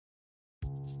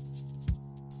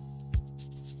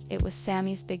It was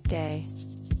Sammy's big day.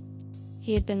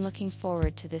 He had been looking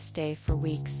forward to this day for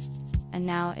weeks, and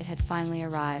now it had finally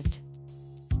arrived.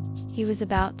 He was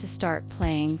about to start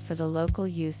playing for the local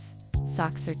youth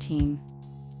soccer team.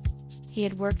 He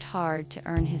had worked hard to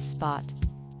earn his spot,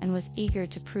 and was eager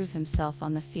to prove himself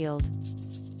on the field.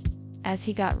 As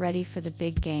he got ready for the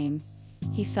big game,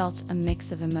 he felt a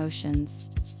mix of emotions: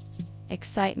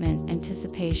 excitement,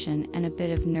 anticipation, and a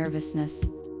bit of nervousness.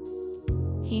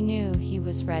 He knew he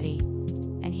was ready,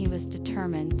 and he was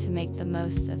determined to make the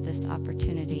most of this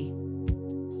opportunity.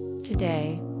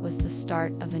 Today was the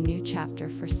start of a new chapter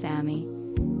for Sammy,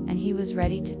 and he was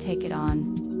ready to take it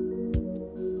on.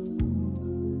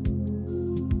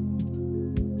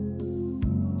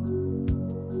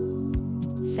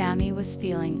 Sammy was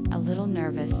feeling a little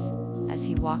nervous as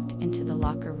he walked into the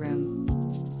locker room.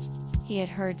 He had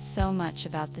heard so much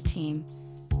about the team,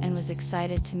 and was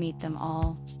excited to meet them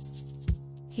all.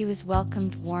 He was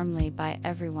welcomed warmly by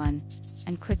everyone,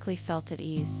 and quickly felt at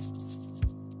ease.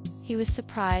 He was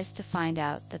surprised to find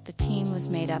out that the team was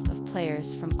made up of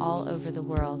players from all over the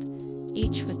world,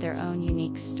 each with their own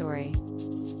unique story.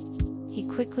 He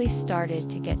quickly started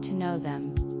to get to know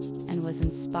them, and was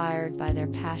inspired by their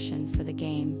passion for the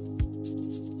game.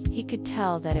 He could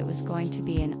tell that it was going to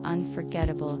be an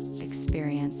unforgettable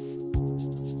experience.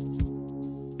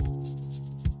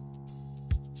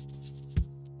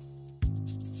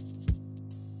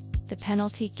 The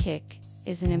penalty kick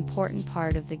is an important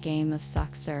part of the game of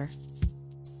soccer.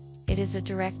 It is a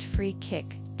direct free kick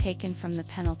taken from the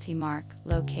penalty mark,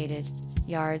 located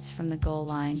yards from the goal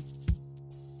line.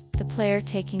 The player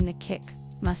taking the kick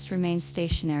must remain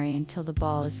stationary until the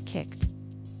ball is kicked,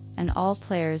 and all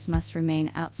players must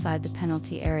remain outside the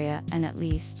penalty area and at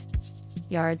least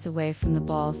yards away from the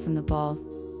ball.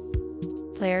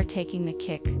 Player taking the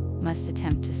kick must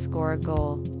attempt to score a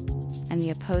goal, and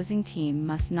the opposing team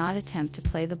must not attempt to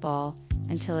play the ball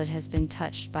until it has been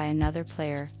touched by another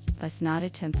player, must not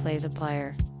attempt to play the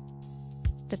player.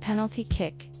 The penalty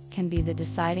kick can be the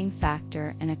deciding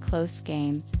factor in a close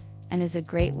game, and is a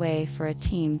great way for a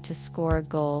team to score a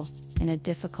goal in a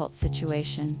difficult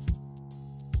situation.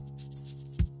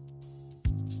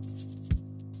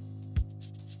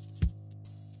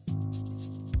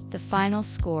 The final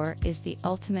score is the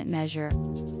ultimate measure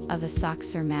of a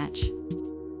soccer match.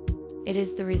 It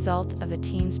is the result of a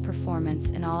team's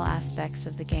performance in all aspects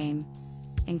of the game,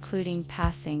 including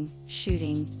passing,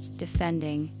 shooting,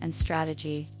 defending, and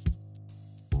strategy.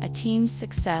 A team's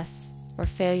success or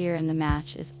failure in the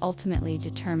match is ultimately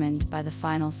determined by the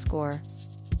final score.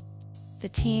 The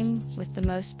team with the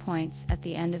most points at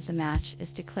the end of the match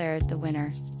is declared the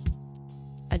winner.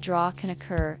 A draw can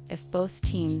occur if both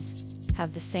teams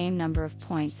have the same number of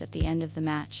points at the end of the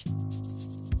match.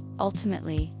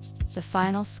 Ultimately, the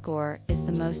final score is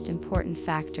the most important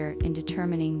factor in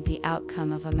determining the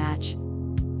outcome of a match.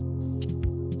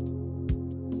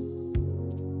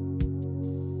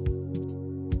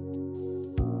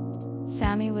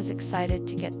 Sammy was excited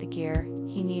to get the gear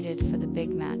he needed for the big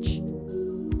match.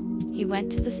 He went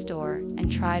to the store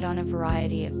and tried on a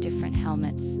variety of different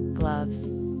helmets, gloves,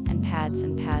 and pads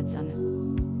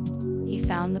on. He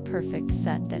found the perfect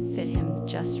set that fit him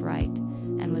just right,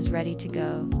 and was ready to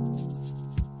go.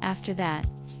 After that,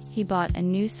 he bought a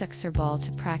new soccer ball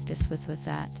to practice with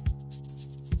that.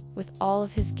 With all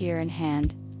of his gear in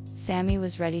hand, Sammy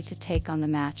was ready to take on the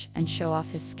match and show off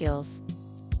his skills.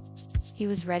 He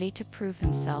was ready to prove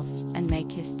himself and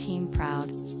make his team proud.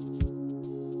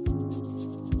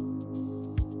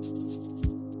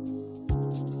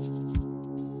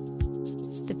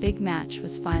 The big match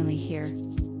was finally here.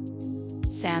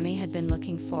 Sammy had been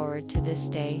looking forward to this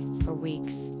day for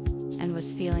weeks, and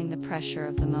was feeling the pressure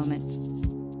of the moment.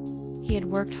 He had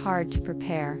worked hard to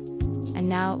prepare, and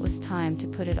now it was time to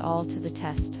put it all to the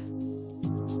test.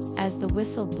 As the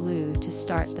whistle blew to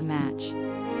start the match,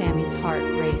 Sammy's heart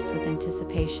raced with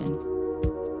anticipation.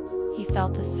 He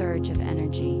felt a surge of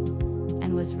energy,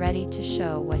 and was ready to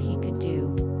show what he could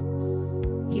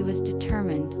do. He was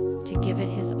determined to give it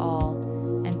his all,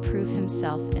 and prove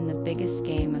himself in the biggest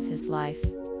game of his life.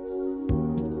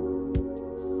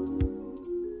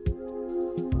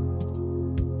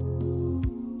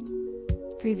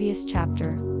 Previous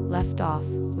chapter left off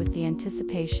with the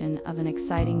anticipation of an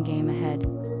exciting game ahead.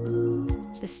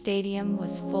 The stadium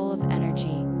was full of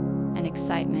energy and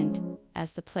excitement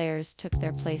as the players took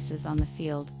their places on the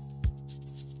field.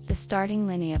 The starting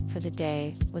lineup for the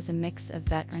day was a mix of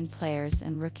veteran players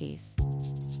and rookies,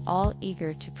 all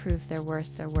eager to prove their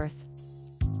worth.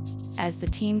 As the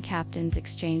team captains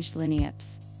exchanged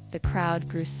lineups, the crowd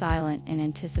grew silent in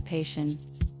anticipation.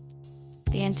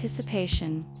 The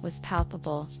anticipation was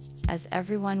palpable as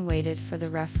everyone waited for the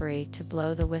referee to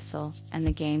blow the whistle and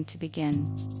the game to begin.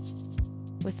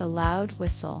 With a loud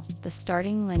whistle, the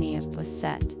starting lineup was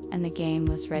set, and the game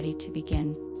was ready to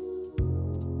begin.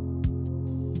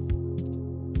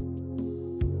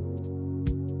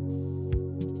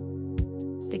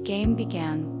 The game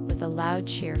began with a loud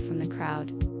cheer from the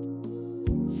crowd.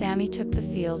 Sammy took the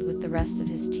field with the rest of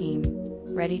his team,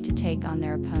 ready to take on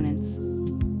their opponents.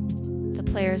 The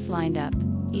players lined up,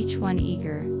 each one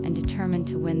eager and determined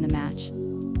to win the match.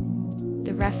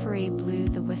 The referee blew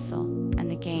the whistle, and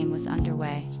the game was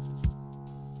underway.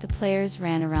 The players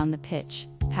ran around the pitch,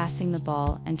 passing the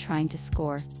ball and trying to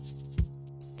score.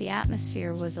 The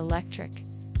atmosphere was electric,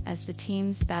 as the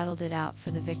teams battled it out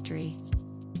for the victory.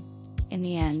 In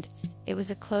the end, it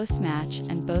was a close match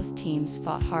and both teams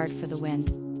fought hard for the win.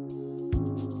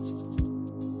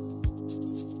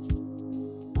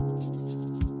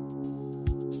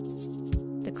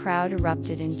 The crowd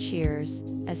erupted in cheers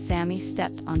as Sammy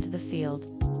stepped onto the field.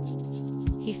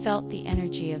 He felt the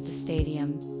energy of the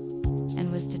stadium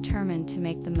and was determined to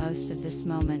make the most of this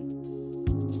moment.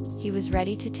 He was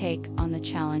ready to take on the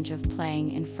challenge of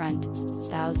playing in front of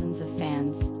thousands of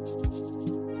fans.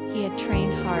 He had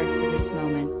trained hard for this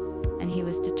moment, and he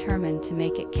was determined to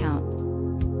make it count.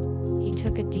 He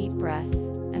took a deep breath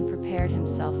and prepared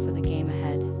himself for the game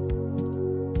ahead.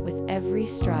 With every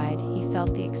stride, he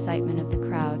felt the excitement of the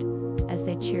crowd as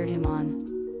they cheered him on.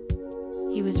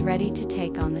 He was ready to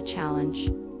take on the challenge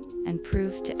and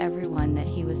prove to everyone that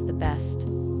he was the best.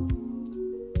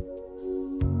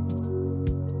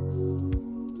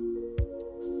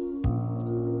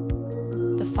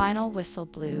 The final whistle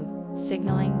blew,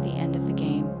 signaling the end of the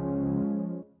game.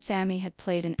 Sammy had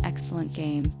played an excellent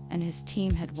game, and his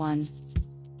team had won.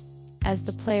 As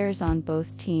the players on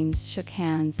both teams shook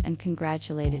hands and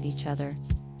congratulated each other,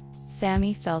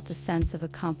 Sammy felt a sense of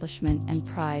accomplishment and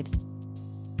pride.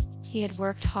 He had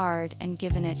worked hard and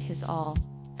given it his all,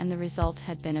 and the result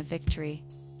had been a victory.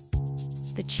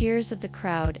 The cheers of the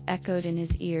crowd echoed in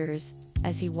his ears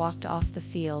as he walked off the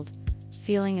field,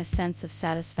 feeling a sense of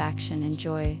satisfaction and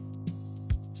joy.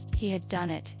 He had done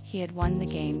it, he had won the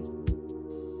game.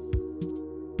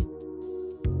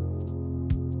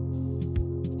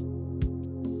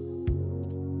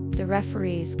 The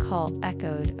referee's call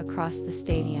echoed across the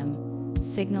stadium,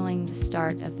 signaling the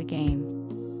start of the game.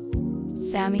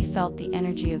 Sammy felt the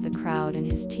energy of the crowd and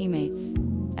his teammates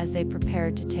as they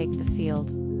prepared to take the field.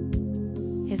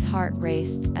 His heart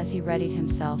raced as he readied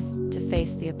himself to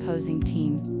face the opposing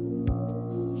team.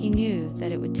 He knew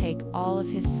that it would take all of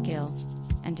his skill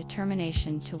and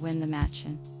determination to win the match.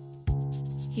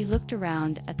 He looked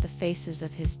around at the faces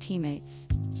of his teammates,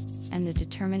 and the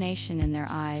determination in their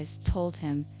eyes told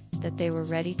him that they were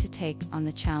ready to take on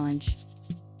the challenge.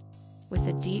 With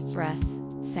a deep breath,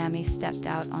 Sammy stepped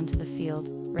out onto the field,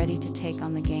 ready to take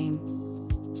on the game.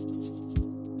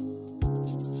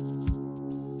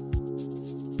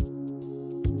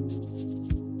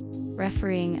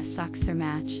 Refereeing a soccer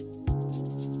match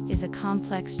is a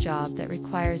complex job that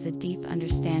requires a deep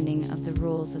understanding of the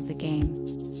rules of the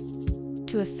game.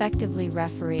 To effectively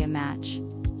referee a match,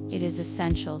 it is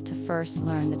essential to first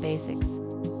learn the basics.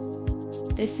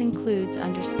 This includes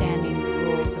understanding the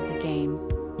rules of the game,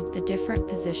 the different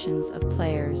positions of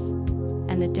players,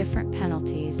 and the different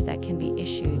penalties that can be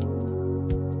issued.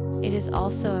 It is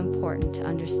also important to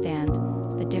understand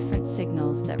the different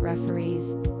signals that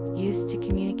referees use to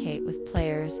communicate with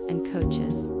players and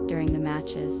coaches during the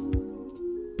matches.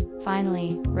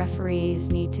 Finally, referees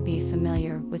need to be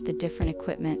familiar with the different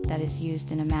equipment that is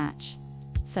used in a match,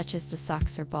 such as the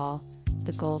soccer ball,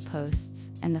 the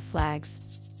goalposts, and the flags.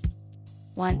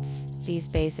 Once these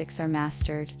basics are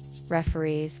mastered,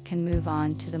 referees can move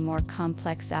on to the more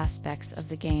complex aspects of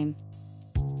the game.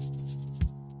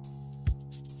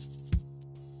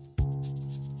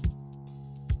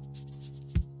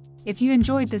 If you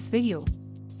enjoyed this video,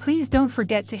 please don't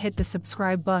forget to hit the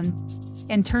subscribe button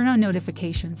and turn on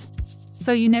notifications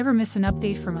so you never miss an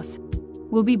update from us.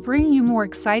 We'll be bringing you more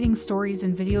exciting stories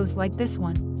and videos like this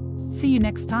one. See you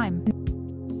next time.